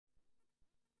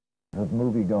of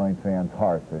movie-going fans'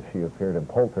 hearts as she appeared in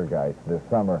Poltergeist this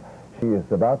summer. She is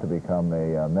about to become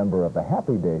a member of the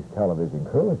Happy Days television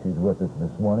crew, and she's with us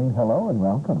this morning. Hello and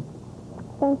welcome.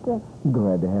 Thank you.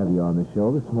 Glad to have you on the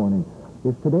show this morning.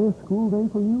 Is today a school day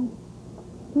for you?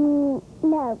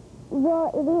 No. Well,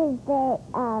 it is, but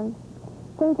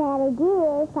since I had to do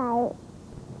this, I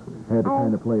had to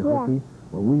kind of play hooky?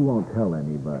 Well, we won't tell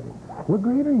anybody. What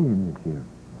grade are you in this year?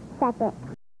 Second.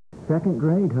 Second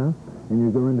grade, huh? And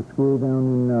you're going to school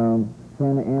down in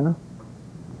Santa Ana?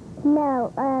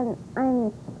 No,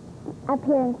 I'm up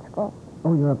here in school.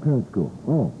 Oh, you're up here in school.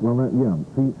 Oh, well, yeah.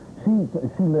 See,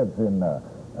 she lives in a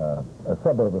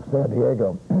suburb of San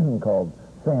Diego called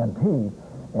Santee,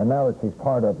 and now that she's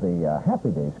part of the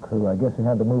Happy Days crew, I guess you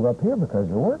had to move up here because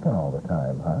you're working all the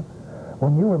time, huh?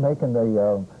 When you were making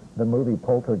the movie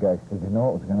Poltergeist, did you know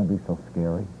it was going to be so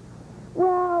scary?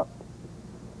 Well,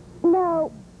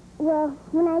 no. Well,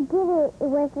 when I did it, it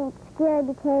wasn't scary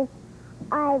because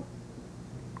I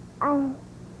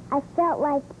felt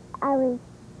like I was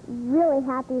really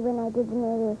happy when I did the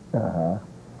movie. Uh-huh.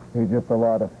 It was just a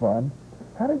lot of fun.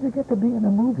 How did you get to be in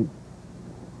a movie?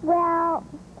 Well,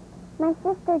 my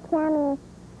sister Tammy,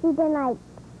 she's in like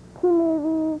 2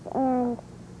 movies and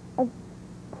a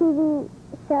TV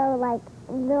show, like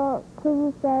a little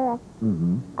TV show.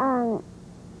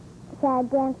 So I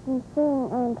dance and sing,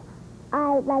 and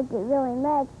I liked it really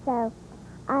much, so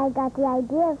I got the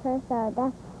idea of her,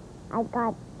 so I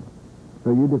got. So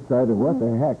you decided, what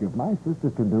the heck, if my sister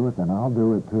can do it, then I'll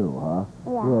do it too, huh?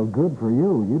 Yeah. Well, good for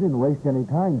you. You didn't waste any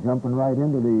time jumping right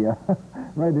into the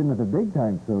right into the big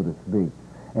time, so to speak.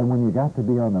 And when you got to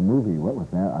be on the movie, what was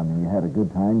that? I mean, you had a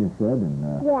good time, you said,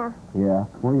 and yeah. Yeah.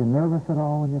 Were you nervous at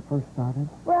all when you first started?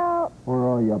 Well.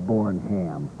 Or are you born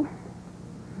ham?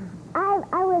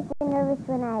 I was nervous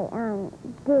when I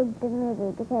did the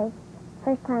movie because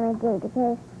first time I did it,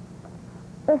 because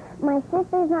if my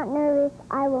sister's not nervous,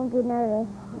 I won't be nervous.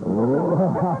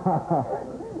 Oh.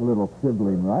 Little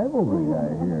sibling rivalry I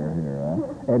hear here,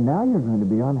 huh? And now you're going to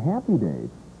be on Happy Days.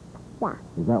 Yeah.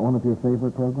 Is that one of your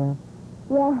favorite programs?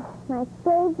 Yes, my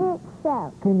favorite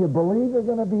show. Can you believe you're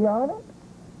going to be on it?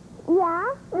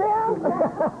 Yeah? Yeah.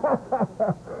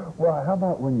 Well, how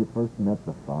about when you first met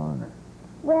the Fonz?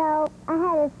 Well, I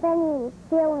had a funny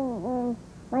feeling in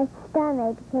my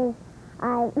stomach because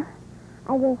I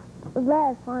just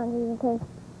love Fonzie because,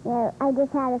 you know, I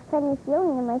just had a funny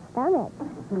feeling in my stomach.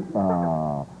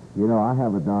 You know, I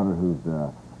have a daughter who's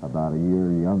about a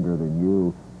year younger than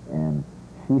you, and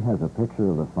she has a picture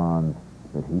of the Fonz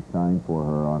that he signed for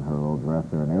her on her little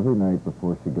dresser, and every night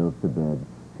before she goes to bed,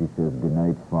 she says, "Good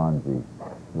night, Fonzie."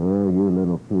 Oh, you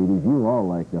little sweeties, you all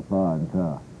like the Fonz,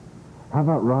 huh? How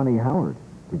about Ronnie Howard?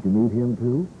 Did you meet him,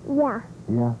 too? Yeah.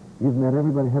 Yeah? You've met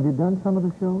everybody. Have you done some of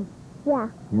the shows? Yeah.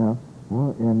 Yeah?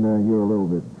 Well, and you're a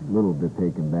little bit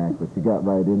taken back, but you got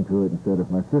right into it and said, if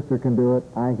my sister can do it,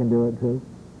 I can do it, too.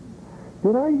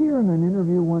 Did I hear in an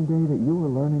interview one day that you were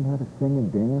learning how to sing and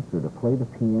dance or to play the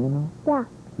piano? Yeah.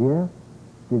 Yeah?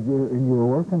 And you were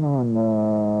working on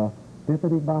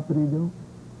Bippity Boppity Doo?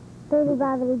 Bippity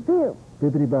Boppity Boo.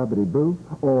 Bippity Boppity Boo?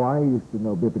 Oh, I used to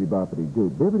know Bippity Boppity Doo.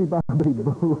 Bippity Boppity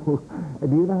Boo.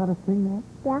 Do you know how to sing that?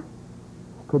 Yeah.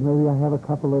 Could maybe I have a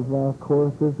couple of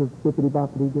choruses of Bippity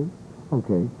Boppity Doo?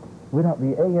 Okay. Well,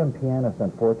 the AM pianist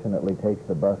unfortunately takes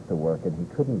the bus to work, and he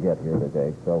couldn't get here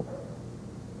today, so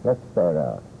let's start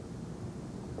out.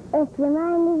 If your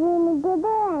mind is in a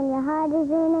dither and your heart is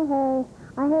in a haze,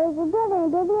 I'll haze you dither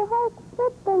and give you a haze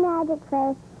with the magic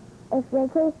phrase. If you're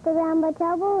chased around by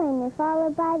trouble and you're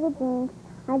followed by the jinx,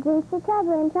 I jinx your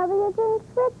trouble and trouble your jinx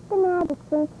with the magic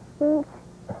jinx.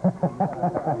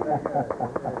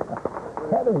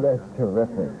 That's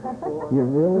terrific. You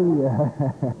really,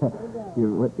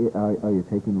 are you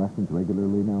taking lessons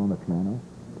regularly now on the piano?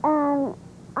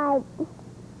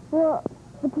 Well,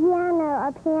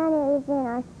 our piano is in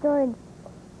our storage,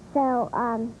 so,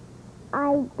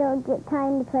 I don't get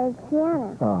time to play the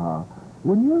piano.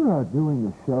 When you're doing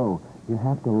the show, you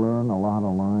have to learn a lot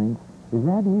of lines. Is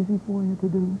that easy for you to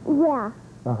do? Yeah.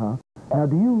 Now,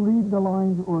 do you read the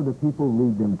lines, or do people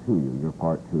read them to you, your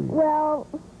part to you? Well,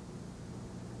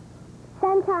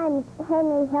 sometimes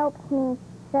Henry helps me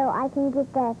so I can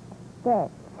get the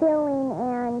feeling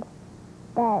and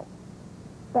the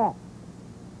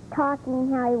talking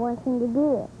how he wants him to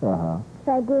do it.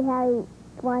 So I do how he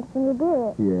wants him to do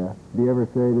it. Yeah. Do you ever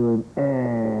say to him,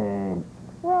 eh?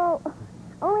 Well,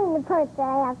 only the parts that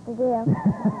I have to do.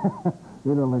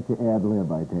 They don't let you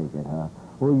ad-lib, I take it, huh?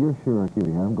 Well, you're sure,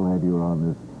 Kitty. I'm glad you were on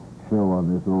this show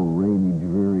on this old rainy,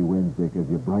 dreary Wednesday because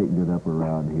you brightened it up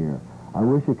around here. I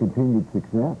wish you continued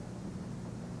success.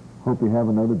 Hope you have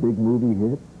another big movie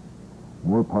hit.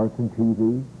 more parts in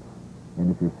TV. And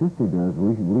if your sister does,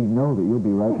 we know that you'll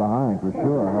be right behind for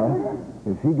sure, huh?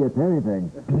 If she gets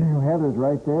anything, Heather's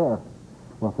right there.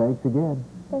 Well, thanks again.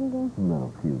 Thank you.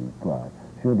 Little cutie pie.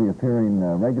 She'll be appearing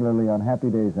regularly on Happy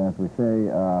Days, as we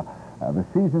say. The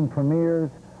season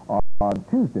premieres on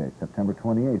Tuesday, September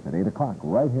 28th at 8 o'clock,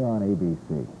 right here on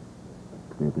ABC.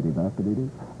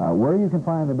 Where you can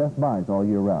find the best buys all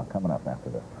year round, coming up after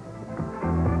this.